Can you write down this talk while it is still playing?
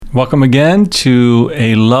Welcome again to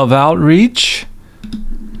a Love Outreach.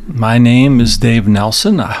 My name is Dave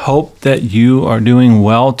Nelson. I hope that you are doing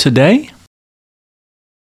well today.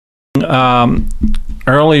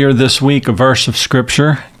 Earlier this week, a verse of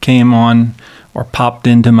Scripture came on or popped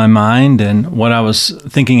into my mind, and what I was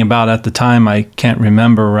thinking about at the time, I can't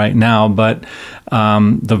remember right now, but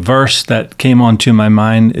the verse that came onto my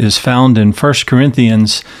mind is found in 1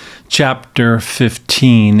 Corinthians chapter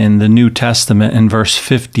 15 in the New Testament in verse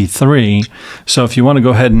 53. So if you want to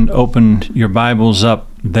go ahead and open your Bibles up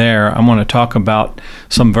there, I want to talk about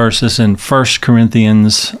some verses in 1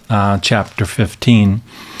 Corinthians chapter 15.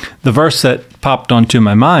 The verse that popped onto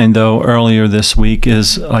my mind, though, earlier this week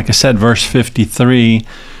is, like I said, verse 53,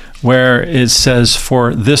 where it says,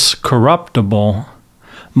 "For this corruptible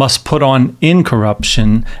must put on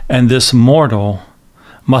incorruption, and this mortal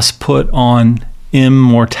must put on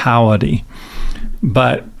immortality."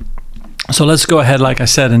 But so let's go ahead, like I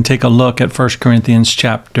said, and take a look at 1 Corinthians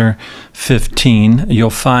chapter 15. You'll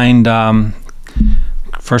find 1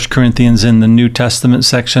 Corinthians in the New Testament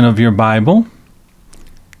section of your Bible.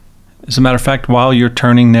 As a matter of fact, while you're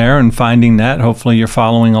turning there and finding that, hopefully you're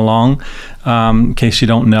following along. In case you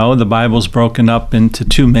don't know, the Bible's broken up into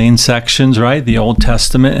two main sections, right? The Old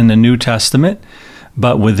Testament and the New Testament.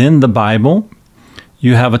 But within the Bible,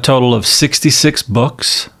 you have a total of 66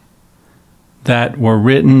 books that were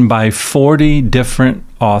written by 40 different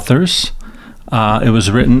authors. It was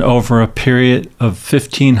written over a period of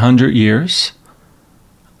 1,500 years.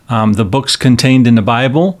 The books contained in the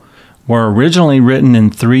Bible were originally written in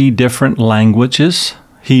 3 different languages: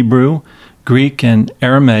 Hebrew, Greek, and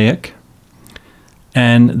Aramaic.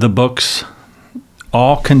 And the books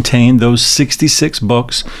all contain, those 66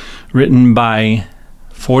 books written by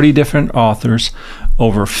 40 different authors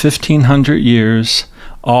over 1,500 years,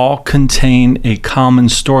 all contain a common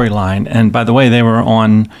storyline. And by the way, they were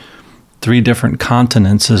on 3 different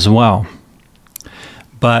continents as well.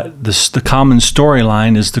 But the common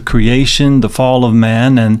storyline is the creation, the fall of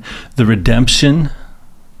man, and the redemption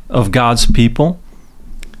of God's people.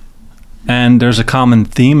 And there's a common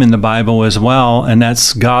theme in the Bible as well, and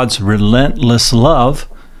that's God's relentless love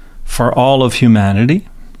for all of humanity.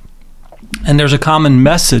 And there's a common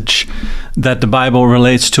message that the Bible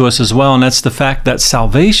relates to us as well, and that's the fact that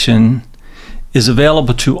salvation is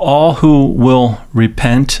available to all who will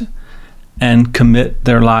repent and commit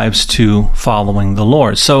their lives to following the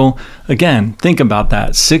Lord. So again, think about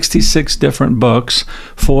that. 66 different books,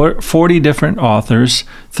 40 different authors,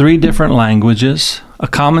 3 different languages, a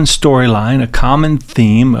common storyline, a common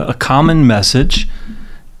theme, a common message,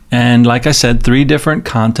 and like I said, 3 different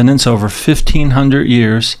continents over 1,500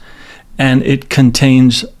 years. And it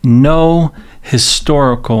contains no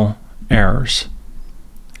historical errors.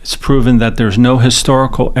 It's proven that there's no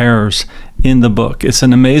historical errors in the book. It's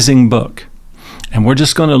an amazing book. And we're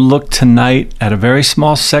just going to look tonight at a very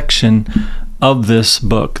small section of this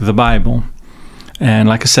book, the Bible. And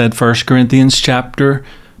like I said, 1 Corinthians chapter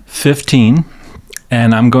 15.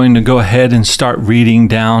 And I'm going to go ahead and start reading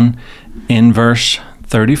down in verse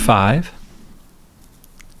 35.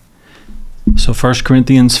 So 1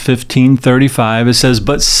 Corinthians 15:35, it says,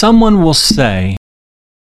 "But someone will say,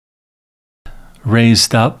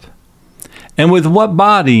 raised up, and with what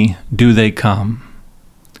body do they come?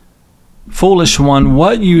 Foolish one,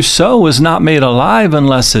 what you sow is not made alive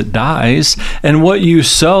unless it dies. And what you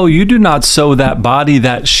sow, you do not sow that body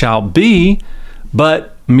that shall be,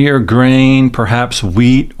 but mere grain, perhaps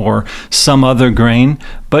wheat or some other grain.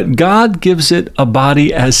 But God gives it a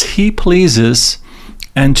body as He pleases,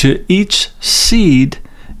 and to each seed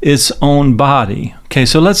its own body." Okay,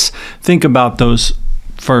 so let's think about those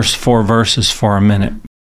first 4 verses for a minute.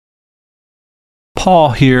 Paul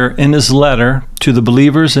here in his letter to the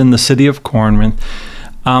believers in the city of Corinth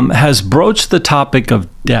has broached the topic of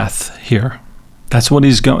death here. That's what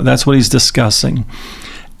he's discussing.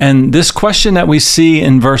 And this question that we see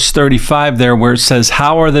in verse 35 there, where it says,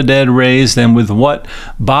 "How are the dead raised, and with what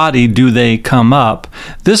body do they come up?"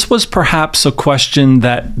 This was perhaps a question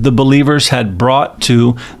that the believers had brought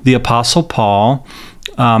to the Apostle Paul,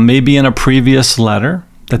 maybe in a previous letter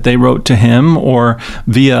that they wrote to him, or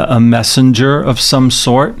via a messenger of some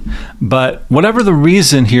sort. But whatever the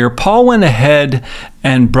reason here, Paul went ahead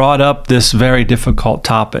and brought up this very difficult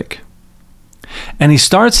topic. And he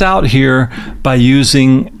starts out here by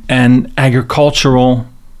using an agricultural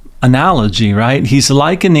analogy, right? He's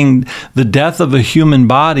likening the death of a human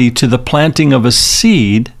body to the planting of a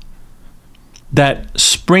seed that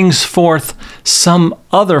springs forth some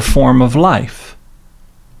other form of life.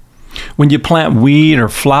 When you plant wheat or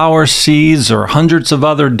flower seeds or hundreds of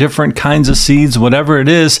other different kinds of seeds, whatever it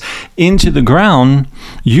is, into the ground,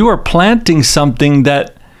 you are planting something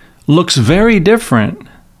that looks very different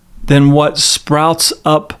than what sprouts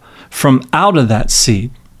up from out of that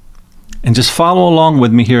seed. And just follow along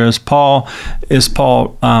with me here as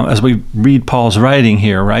we read Paul's writing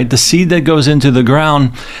here, right? The seed that goes into the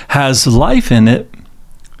ground has life in it,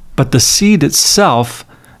 but the seed itself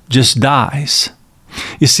just dies.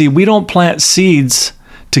 You see, we don't plant seeds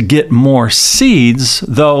to get more seeds,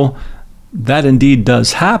 though that indeed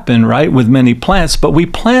does happen, right, with many plants, but we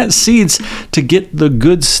plant seeds to get the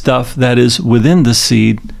good stuff that is within the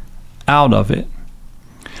seed out of it.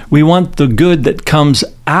 We want the good that comes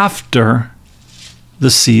after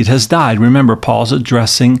the seed has died. Remember, Paul's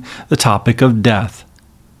addressing the topic of death,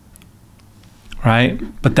 right?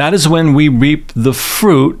 But that is when we reap the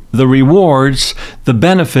fruit, the rewards, the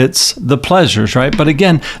benefits, the pleasures, right? But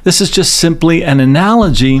again, this is just simply an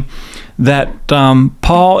analogy that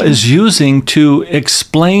Paul is using to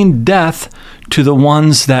explain death to the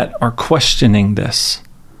ones that are questioning this.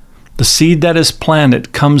 The seed that is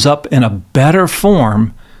planted comes up in a better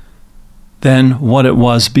form than what it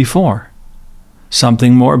was before.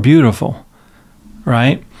 Something more beautiful,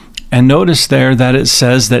 right? And notice there that it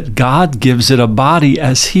says that God gives it a body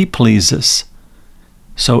as He pleases.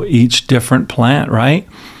 So each different plant, right?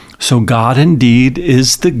 So God indeed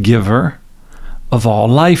is the giver of all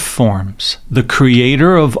life forms, the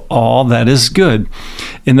creator of all that is good.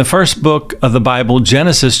 In the first book of the Bible,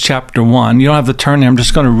 Genesis chapter 1, you don't have to turn there, I'm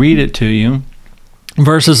just going to read it to you.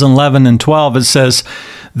 Verses 11 and 12, it says,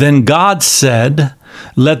 "Then God said,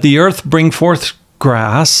 let the earth bring forth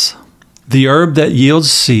grass, the herb that yields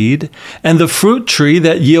seed, and the fruit tree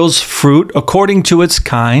that yields fruit according to its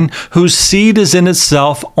kind, whose seed is in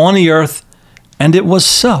itself on the earth. And it was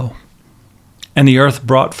so. And the earth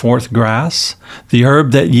brought forth grass, the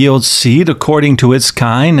herb that yields seed according to its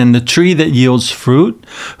kind, and the tree that yields fruit,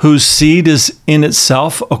 whose seed is in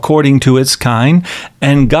itself according to its kind.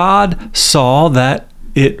 And God saw that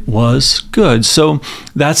it was good." So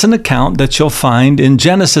that's an account that you'll find in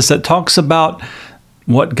Genesis that talks about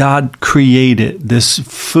what God created, this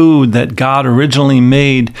food that God originally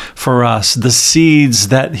made for us, the seeds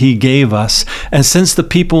that He gave us. And since the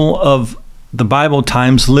people of the Bible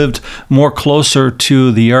times lived more closer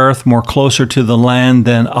to the earth, more closer to the land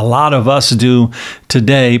than a lot of us do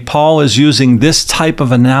today, Paul is using this type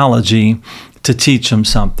of analogy to teach them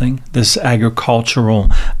something, this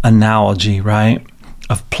agricultural analogy, right,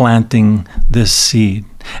 of planting this seed.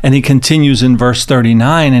 And he continues in verse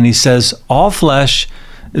 39 and he says, "All flesh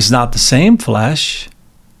is not the same flesh,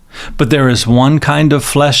 but there is one kind of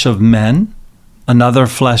flesh of men, another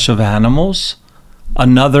flesh of animals,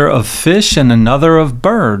 another of fish, and another of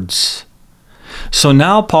birds." So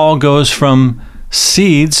now Paul goes from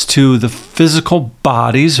seeds to the physical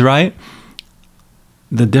bodies, right?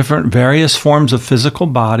 The different various forms of physical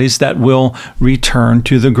bodies that will return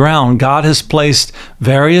to the ground. God has placed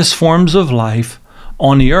various forms of life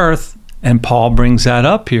on the earth, and Paul brings that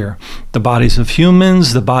up here. The bodies of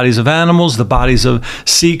humans, the bodies of animals, the bodies of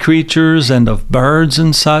sea creatures and of birds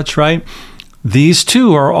and such, right? These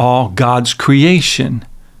too are all God's creation,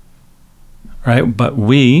 right? But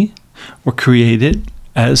we were created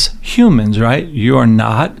as humans, right? You are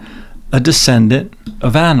not a descendant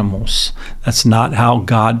of animals. That's not how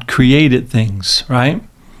God created things, right?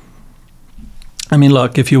 I mean,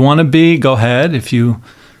 look, if you want to be, go ahead. If you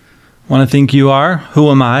want to think you are,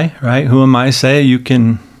 who am I, right? Who am I? Say you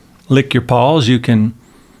can lick your paws. You can,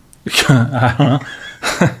 I don't know.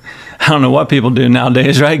 I don't know what people do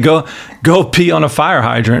nowadays, right? Go pee on a fire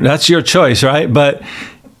hydrant. That's your choice, right? But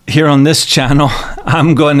here on this channel,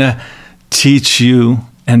 I'm going to teach you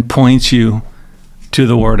and point you to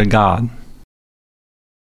the Word of God.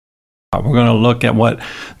 We're going to look at what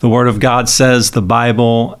the Word of God says, the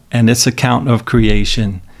Bible, and its account of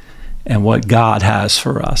creation and what God has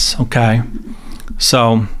for us, okay?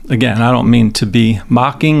 So, again, I don't mean to be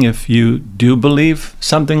mocking if you do believe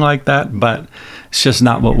something like that, but it's just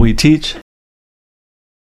not what we teach.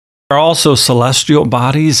 There are also celestial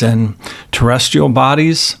bodies and terrestrial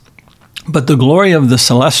bodies, but the glory of the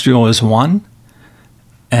celestial is one,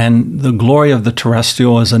 and the glory of the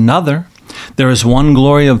terrestrial is another. There is one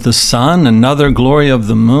glory of the sun, another glory of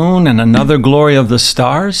the moon, and another glory of the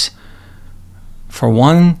stars. For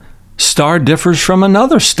one star differs from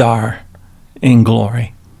another star in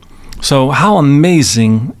glory. So how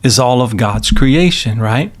amazing is all of God's creation,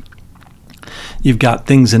 right? You've got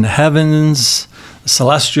things in the heavens, the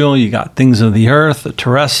celestial, you got things of the earth, the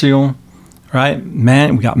terrestrial, right?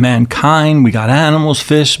 We got mankind, we got animals,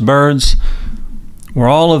 fish, birds. We're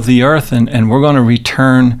all of the earth, and we're going to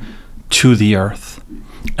return to the earth.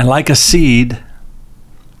 And like a seed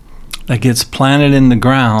that gets planted in the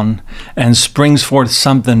ground and springs forth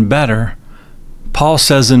something better, Paul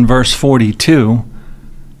says in verse 42,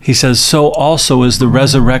 he says, so also is the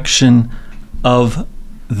resurrection of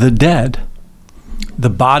the dead. The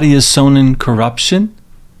body is sown in corruption.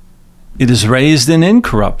 It is raised in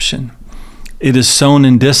incorruption. It is sown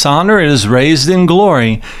in dishonor. It is raised in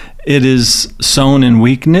glory. It is sown in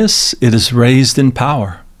weakness. It is raised in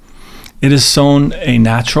power. It is sown a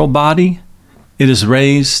natural body. It is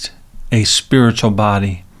raised a spiritual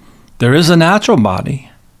body. There is a natural body,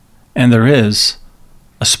 and there is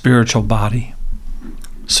a spiritual body.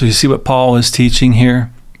 So you see what Paul is teaching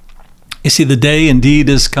here? You see, the day indeed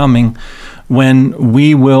is coming when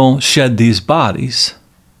we will shed these bodies.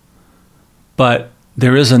 But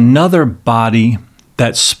there is another body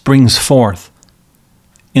that springs forth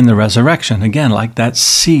in the resurrection. Again, like that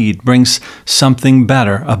seed brings something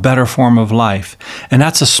better, a better form of life. And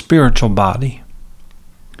that's a spiritual body.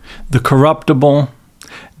 The corruptible,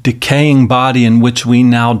 decaying body in which we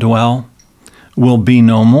now dwell will be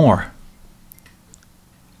no more.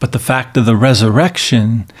 But the fact of the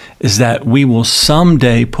resurrection is that we will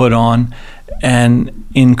someday put on an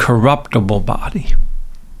incorruptible body,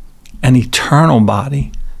 an eternal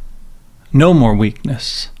body, no more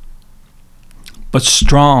weakness, but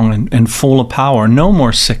strong and full of power, no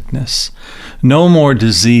more sickness, no more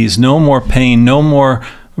disease, no more pain, no more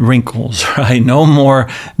wrinkles, right? No more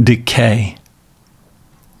decay.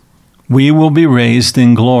 We will be raised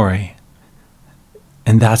in glory.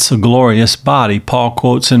 And that's a glorious body. Paul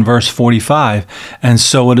quotes in verse 45, and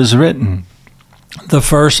so it is written, the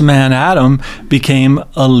first man, Adam, became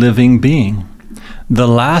a living being. The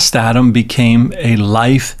last Adam became a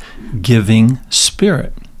life-giving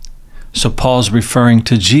spirit. So Paul's referring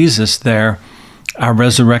to Jesus there, our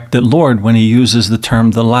resurrected Lord, when he uses the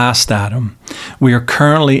term the last Adam. We are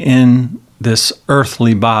currently in this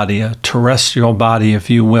earthly body, a terrestrial body, if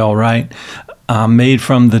you will, right? Made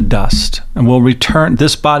from the dust. And will return.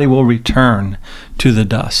 This body will return to the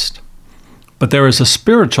dust. But there is a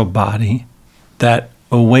spiritual body that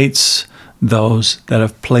awaits those that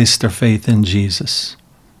have placed their faith in Jesus,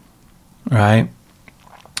 right?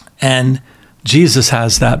 And Jesus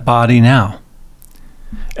has that body now.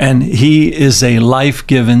 And he is a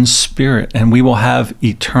life-given spirit, and we will have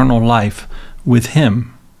eternal life with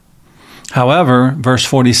him. However, verse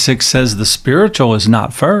 46 says the spiritual is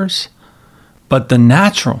not first, but the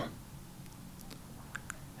natural.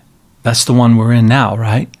 That's the one we're in now,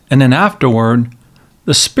 right? And then afterward,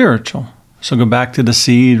 the spiritual. So go back to the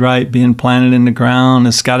seed, right? Being planted in the ground,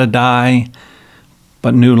 it's got to die,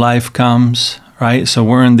 but new life comes, right? So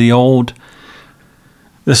we're in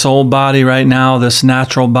this old body right now, this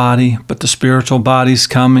natural body, but the spiritual body's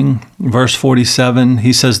coming. Verse 47,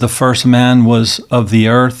 he says the first man was of the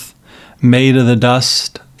earth, made of the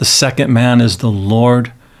dust. The second man is the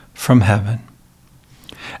Lord from heaven.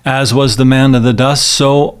 As was the man of the dust,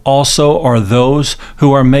 so also are those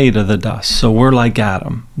who are made of the dust. So we're like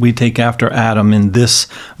Adam. We take after Adam in this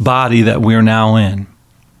body that we're now in.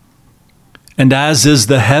 And as is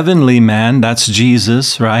the heavenly man, that's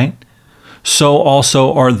Jesus, right? So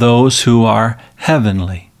also are those who are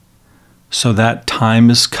heavenly. So that time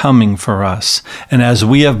is coming for us. And as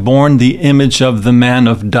we have borne the image of the man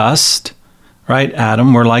of dust, right,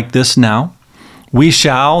 Adam, we're like this now. We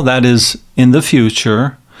shall, that is in the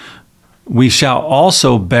future, we shall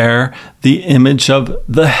also bear the image of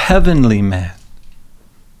the heavenly man.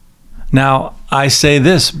 Now, I say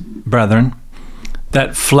this, brethren,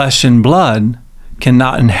 that flesh and blood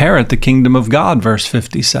cannot inherit the kingdom of God, verse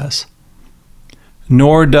 50 says.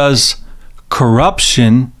 Nor does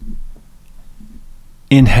corruption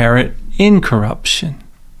inherit incorruption.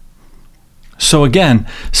 So again,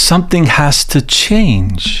 something has to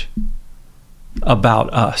change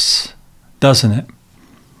about us, doesn't it?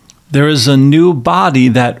 There is a new body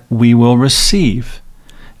that we will receive,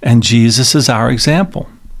 and Jesus is our example.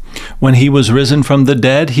 When he was risen from the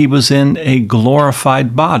dead, he was in a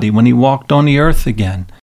glorified body when he walked on the earth again.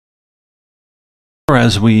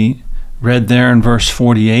 As we read there in verse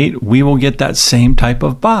 48, we will get that same type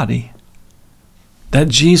of body that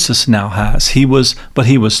Jesus now has. But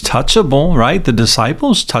he was touchable, right? The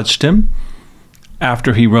disciples touched him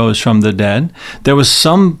after he rose from the dead. There was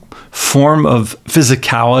some form of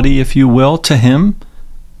physicality, if you will, to him.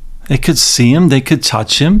 They could see him, they could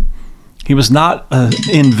touch him. He was not an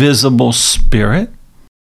invisible spirit.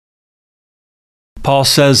 Paul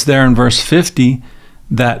says there in verse 50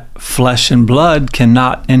 that flesh and blood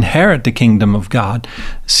cannot inherit the kingdom of God.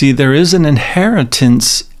 See, there is an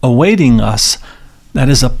inheritance awaiting us That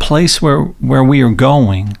is a place where we are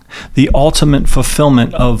going, the ultimate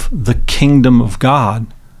fulfillment of the kingdom of God.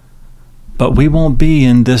 But we won't be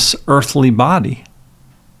in this earthly body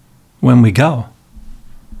when we go.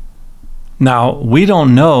 Now, we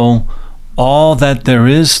don't know all that there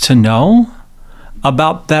is to know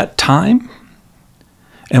about that time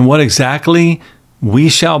and what exactly we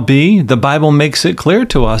shall be. The Bible makes it clear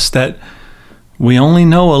to us that we only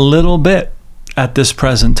know a little bit at this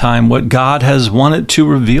present time, what God has wanted to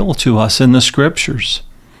reveal to us in the Scriptures.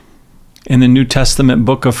 In the New Testament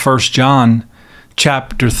book of 1 John,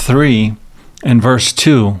 chapter 3 and verse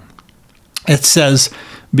 2, it says,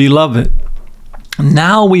 "Beloved,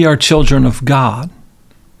 now we are children of God,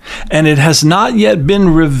 and it has not yet been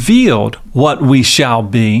revealed what we shall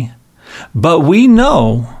be, but we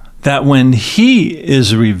know that when He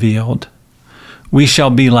is revealed, we shall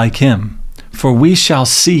be like Him, for we shall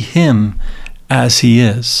see Him as He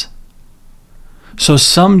is." So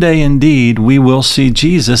someday indeed we will see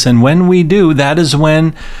Jesus, and when we do, that is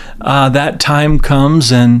when that time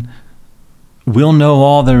comes, and we'll know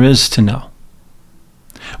all there is to know.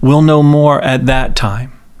 We'll know more at that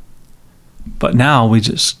time. But now we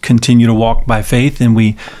just continue to walk by faith, and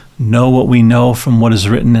we know what we know from what is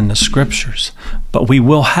written in the Scriptures. But we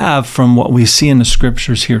will have, from what we see in the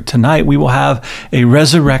Scriptures here tonight, we will have a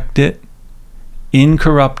resurrected,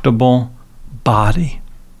 incorruptible body.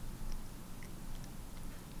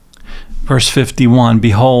 Verse 51,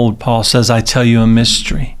 "Behold," Paul says, "I tell you a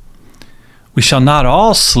mystery. We shall not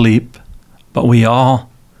all sleep, but we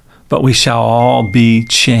shall all be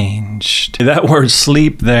changed." That word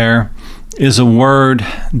 "sleep" there is a word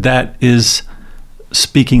that is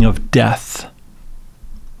speaking of death.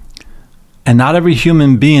 And not every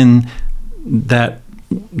human being that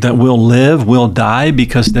will live will die,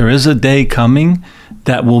 because there is a day coming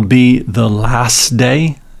that will be the last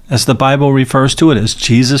day, as the Bible refers to it, as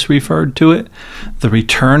Jesus referred to it, the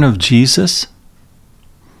return of Jesus.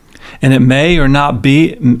 And it may or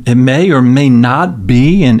may not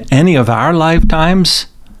be in any of our lifetimes,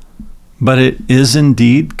 but it is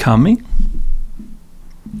indeed coming.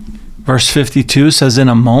 Verse 52 says, "In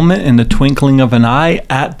a moment, in the twinkling of an eye,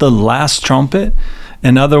 at the last trumpet."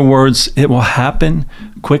 In other words, it will happen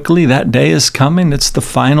quickly. That day is coming. It's the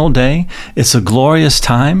final day. It's a glorious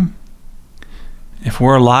time. If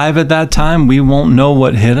we're alive at that time, we won't know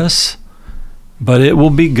what hit us, but it will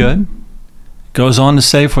be good. It goes on to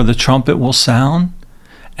say, "For the trumpet will sound,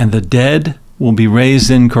 and the dead will be raised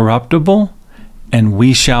incorruptible, and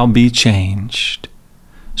we shall be changed."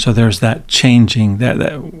 So there's that changing. That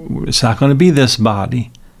it's not going to be this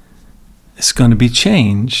body. It's going to be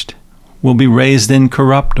changed. We'll be raised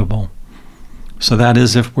incorruptible. So that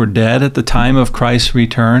is, if we're dead at the time of Christ's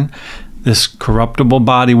return, this corruptible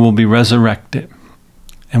body will be resurrected,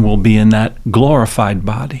 and we'll be in that glorified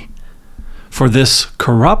body. For this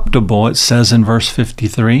corruptible, it says in verse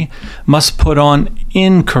 53, must put on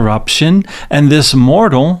incorruption, and this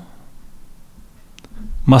mortal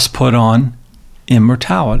must put on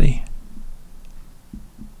immortality.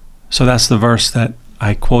 So that's the verse that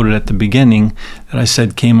I quoted at the beginning that I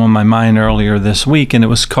said came on my mind earlier this week, and it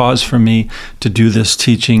was cause for me to do this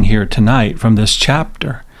teaching here tonight from this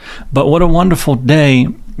chapter. But what a wonderful day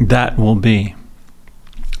that will be.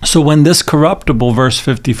 So when this corruptible, verse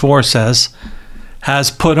 54 says, has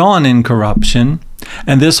put on incorruption,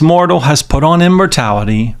 and this mortal has put on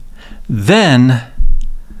immortality, then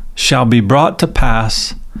shall be brought to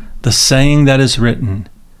pass the saying that is written,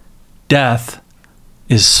 "Death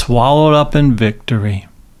is swallowed up in victory.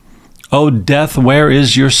 O death, where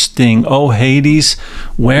is your sting? O Hades,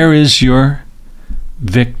 where is your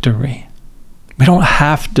victory?" We don't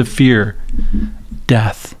have to fear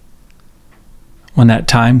death. When that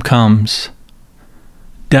time comes,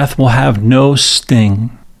 death will have no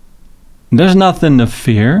sting. There's nothing to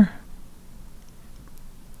fear.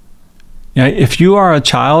 If you are a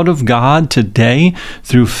child of God today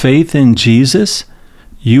through faith in Jesus,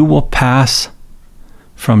 you will pass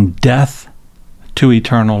from death to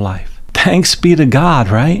eternal life. Thanks be to God,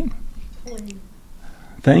 right?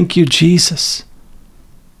 Thank you, Jesus,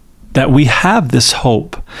 that we have this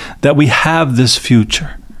hope, that we have this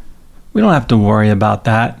future. We don't have to worry about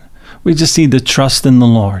that. We just need to trust in the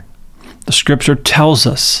Lord. The Scripture tells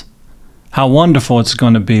us how wonderful it's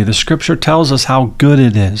going to be. The Scripture tells us how good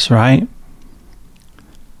it is, right?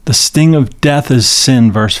 The sting of death is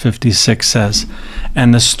sin, verse 56 says,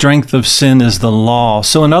 and the strength of sin is the law.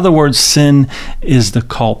 So in other words, sin is the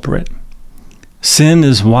culprit. Sin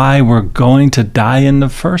is why we're going to die in the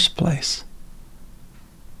first place.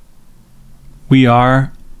 We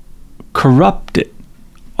are corrupted,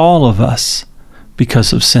 all of us,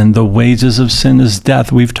 because of sin. The wages of sin is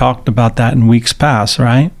death. We've talked about that in weeks past,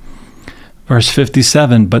 right? Verse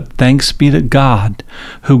 57, but thanks be to God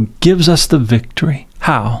who gives us the victory.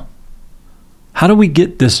 How? How do we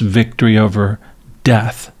get this victory over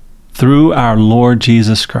death? Through our Lord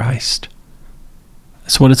Jesus Christ.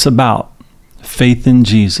 That's what it's about. Faith in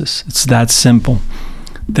Jesus. It's that simple.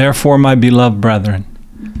 Therefore, my beloved brethren,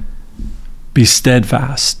 be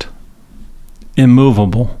steadfast,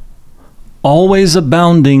 immovable, always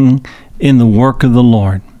abounding in the work of the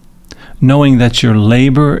Lord, knowing that your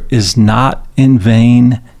labor is not in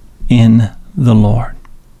vain in the Lord.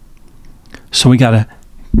 So we got to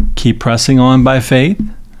keep pressing on by faith,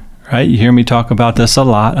 right? You hear me talk about this a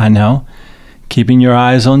lot, I know. Keeping your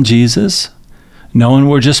eyes on Jesus, knowing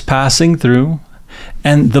we're just passing through.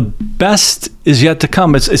 And the best is yet to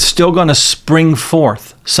come. It's still going to spring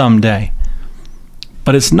forth someday.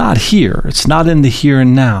 But it's not here. It's not in the here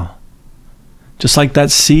and now. Just like that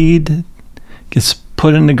seed gets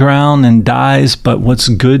put in the ground and dies, but what's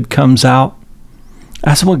good comes out.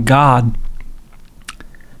 That's what God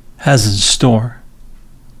has in store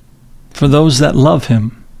for those that love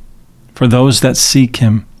him, for those that seek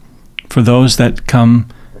him, for those that come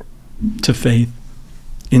to faith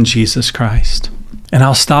in Jesus Christ. And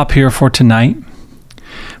I'll stop here for tonight,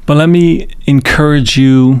 but let me encourage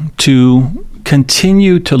you to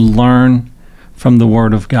continue to learn from the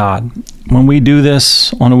Word of God. When we do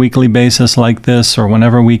this on a weekly basis like this, or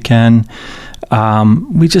whenever we can,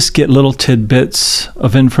 we just get little tidbits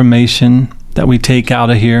of information that we take out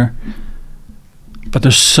of here. But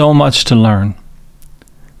there's so much to learn,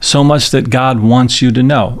 so much that God wants you to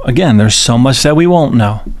know. Again, there's so much that we won't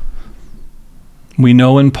know. We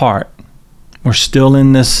know in part. We're still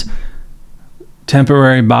in this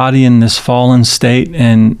temporary body in this fallen state,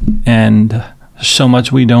 and so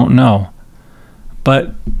much we don't know.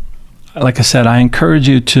 But like I said, I encourage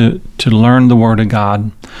you to learn the Word of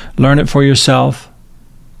God. Learn it for yourself.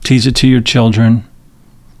 Teach it to your children.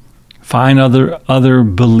 Find other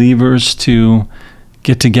believers to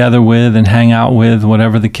get together with and hang out with,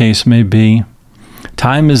 whatever the case may be.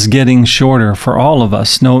 Time is getting shorter for all of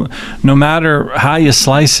us, no matter how you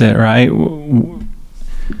slice it, right? Will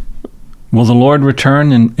the Lord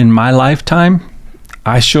return in my lifetime?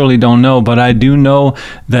 I surely don't know, but I do know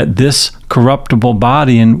that this corruptible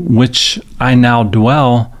body in which I now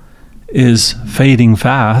dwell is fading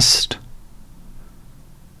fast.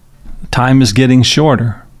 Time is getting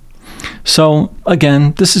shorter. So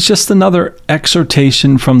again, this is just another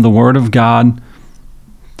exhortation from the Word of God.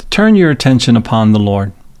 Turn your attention upon the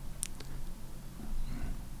Lord.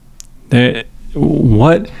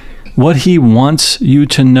 What he wants you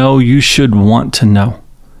to know, you should want to know.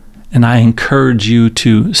 And I encourage you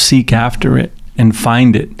to seek after it and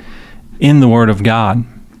find it in the Word of God.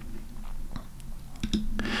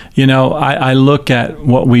 You know, I look at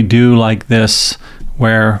what we do like this,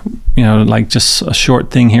 where, you know, like just a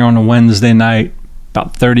short thing here on a Wednesday night,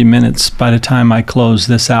 about 30 minutes by the time I close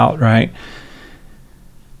this out, right?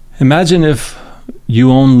 Imagine if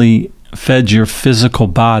you only fed your physical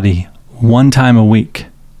body one time a week,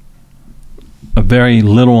 a very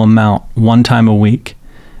little amount, one time a week.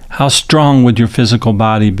 How strong would your physical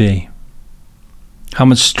body be? How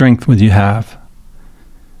much strength would you have?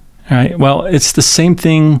 All right. Well, it's the same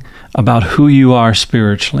thing about who you are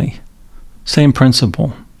spiritually. Same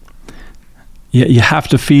principle. You have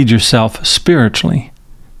to feed yourself spiritually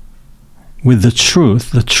with the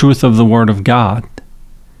truth of the Word of God.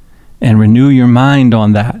 And renew your mind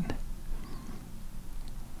on that.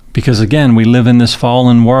 Because again, we live in this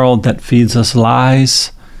fallen world that feeds us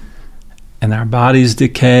lies, and our bodies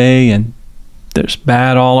decay, and there's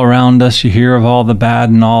bad all around us. You hear of all the bad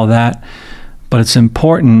and all that. But it's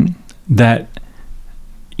important that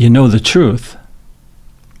you know the truth.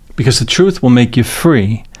 Because the truth will make you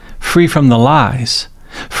free from the lies,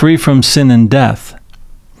 free from sin and death.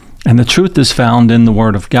 And the truth is found in the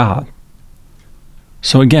Word of God.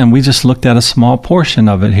 So again, we just looked at a small portion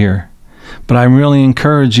of it here. But I really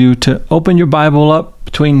encourage you to open your Bible up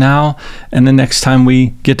between now and the next time we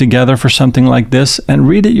get together for something like this and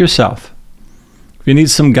read it yourself. If you need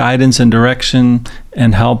some guidance and direction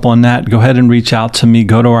and help on that, go ahead and reach out to me.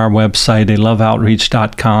 Go to our website,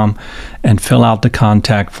 aloveoutreach.com, and fill out the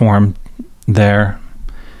contact form there,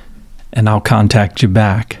 and I'll contact you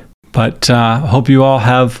back. But hope you all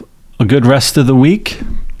have a good rest of the week.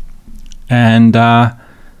 And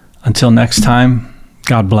until next time,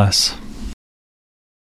 God bless.